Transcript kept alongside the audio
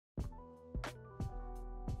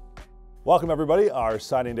Welcome everybody. Our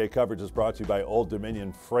signing day coverage is brought to you by Old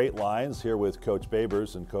Dominion Freight Lines. Here with Coach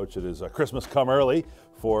Babers. And Coach, it is Christmas come early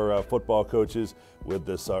for football coaches with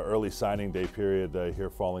this early signing day period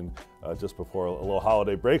here falling just before a little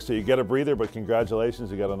holiday break. So you get a breather, but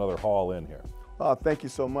congratulations, you got another haul in here. Thank you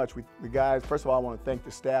so much. The guys, first of all, I want to thank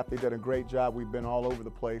the staff. They've done a great job. We've been all over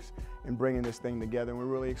the place in bringing this thing together, and we're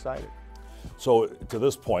really excited. So to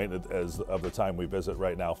this point, as of the time we visit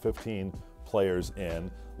right now, 15 players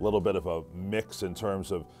in, a little bit of a mix in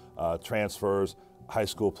terms of transfers, high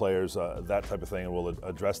school players, that type of thing, and we'll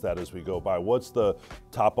address that as we go by. What's the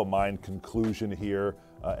top of mind conclusion here?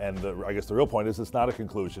 And I guess the real point is it's not a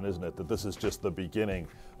conclusion, isn't it? That this is just the beginning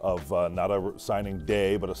of not a signing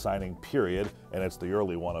day, but a signing period, and it's the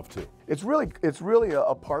early one of two. It's really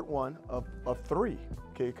a part one of three,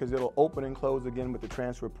 okay? Because it'll open and close again with the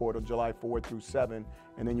transfer portal July 4 through 7,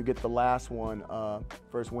 and then you get the last one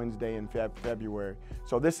first Wednesday in February.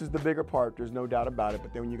 So this is the bigger part, there's no doubt about it,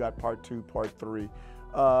 but then you got part two, part three.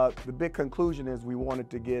 The big conclusion is we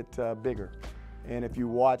wanted to get bigger. And if you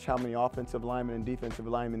watch how many offensive linemen and defensive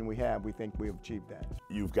linemen we have, we think we've achieved that.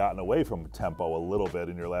 You've gotten away from tempo a little bit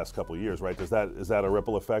in your last couple of years, right? Is that a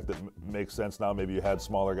ripple effect that makes sense now? Maybe you had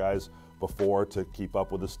smaller guys before to keep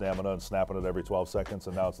up with the stamina and snapping it every 12 seconds,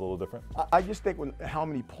 and now it's a little different? I just think how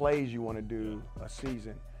many plays you want to do a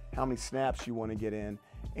season, how many snaps you want to get in,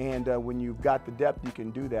 and when you've got the depth, you can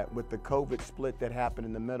do that. With the COVID split that happened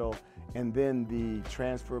in the middle, and then the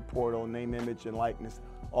transfer portal, name, image, and likeness,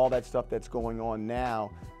 all that stuff that's going on now,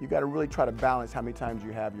 you got to really try to balance how many times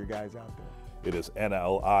you have your guys out there. It is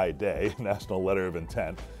NLI Day, National Letter of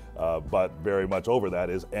Intent, but very much over that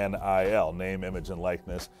is NIL, name, image, and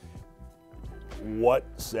likeness. What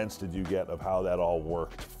sense did you get of how that all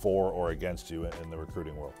worked for or against you in the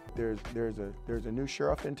recruiting world? There's a new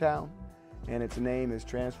sheriff in town, and its name is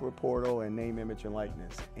transfer portal and name, image, and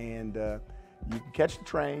likeness. And you can catch the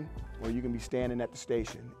train or you can be standing at the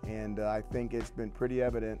station. And I think it's been pretty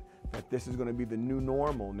evident that this is going to be the new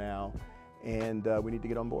normal now, and we need to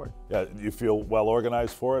get on board. Yeah, you feel well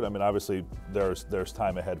organized for it? I mean, obviously there's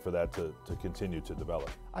time ahead for that to continue to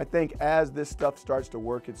develop. I think as this stuff starts to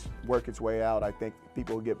work its way out, I think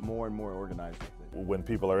people will get more and more organized with it. When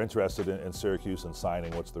people are interested in Syracuse and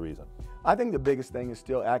signing, what's the reason? I think the biggest thing is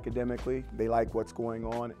still academically. They like what's going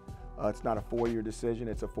on. It's not a 4-year decision,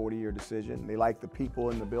 it's a 40-year decision. They like the people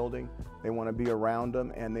in the building, they want to be around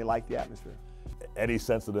them, and they like the atmosphere. Any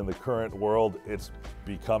sense that in the current world it's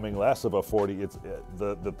becoming less of a 40, it's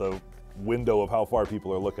the window of how far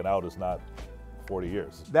people are looking out is not 40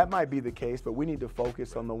 years? That might be the case, but we need to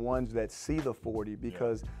focus on the ones that see the 40,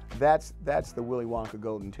 because that's the Willy Wonka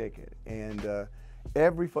golden ticket. And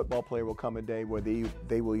every football player will come a day where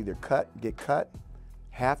they will either get cut,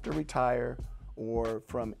 have to retire, or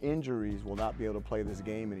from injuries will not be able to play this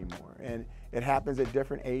game anymore. And it happens at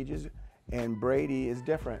different ages, and Brady is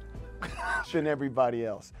different than everybody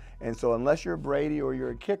else. And so unless you're Brady or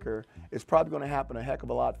you're a kicker, it's probably going to happen a heck of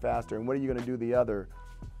a lot faster. And what are you going to do the other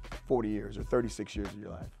 40 years or 36 years of your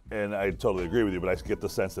life? And I totally agree with you, but I get the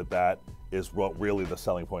sense that that is what really the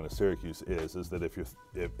selling point of Syracuse is that if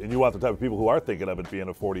and you want the type of people who are thinking of it being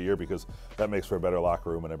a 40-year, because that makes for a better locker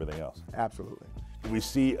room and everything else. Absolutely. We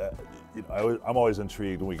see, I'm always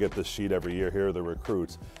intrigued when we get this sheet every year, here are the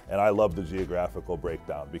recruits, and I love the geographical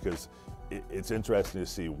breakdown, because it's interesting to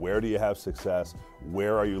see where do you have success,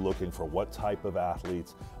 where are you looking for what type of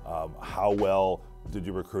athletes, how well did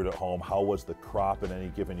you recruit at home, how was the crop in any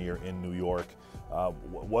given year in New York,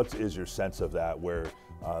 what is your sense of that, where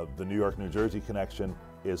the New York-New Jersey connection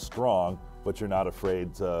is strong, but you're not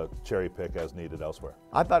afraid to cherry pick as needed elsewhere?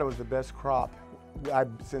 I thought it was the best crop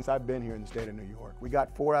since I've been here in the state of New York. We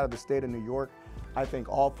got 4 out of the state of New York. I think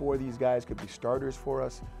all 4 of these guys could be starters for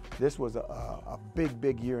us. This was a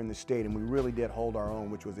big year in the state, and we really did hold our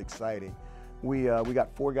own, which was exciting. We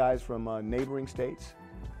got 4 guys from neighboring states,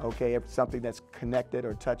 okay, something that's connected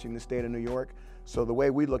or touching the state of New York. So the way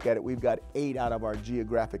we look at it, we've got 8 out of our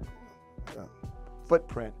geographic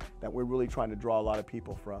footprint that we're really trying to draw a lot of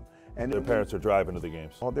people from. And their parents are driving to the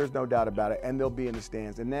games. Oh, there's no doubt about it, and they'll be in the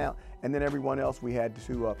stands. And then everyone else, we had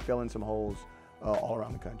to fill in some holes all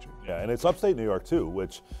around the country. Yeah, and it's upstate New York too,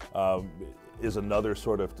 which is another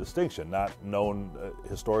sort of distinction, not known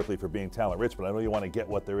historically for being talent-rich, but I know you want to get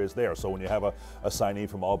what there is there. So when you have a signee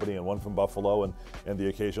from Albany and one from Buffalo, and the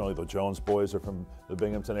occasionally the Jones boys are from the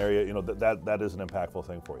Binghamton area, you know, that is an impactful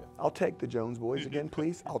thing for you. I'll take the Jones boys again,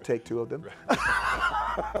 please. I'll take 2 of them.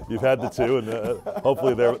 You've had the 2, and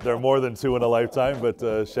hopefully they're more than 2 in a lifetime,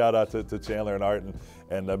 but shout out to Chandler and Art,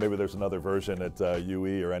 and maybe there's another version at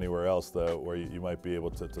UE or anywhere else where you might be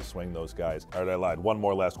able to swing those guys. All right, I lied. One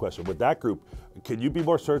more last question. With that group, can you be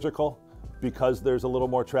more surgical? because there's a little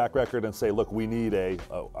more track record, and say, look, we need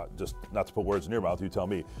just not to put words in your mouth, you tell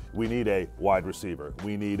me, we need a wide receiver,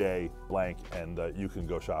 we need a blank, and you can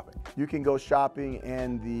go shopping. You can go shopping,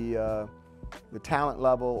 and the talent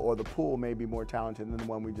level or the pool may be more talented than the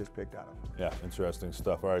one we just picked out of. Yeah, interesting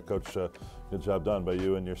stuff. All right, Coach, good job done by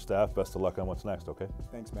you and your staff. Best of luck on what's next, okay?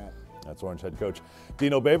 Thanks, Matt. That's Orange head coach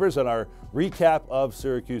Dino Babers, and our recap of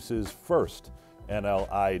Syracuse's first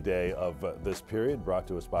NLI day of this period, brought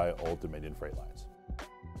to us by Old Dominion Freight Lines.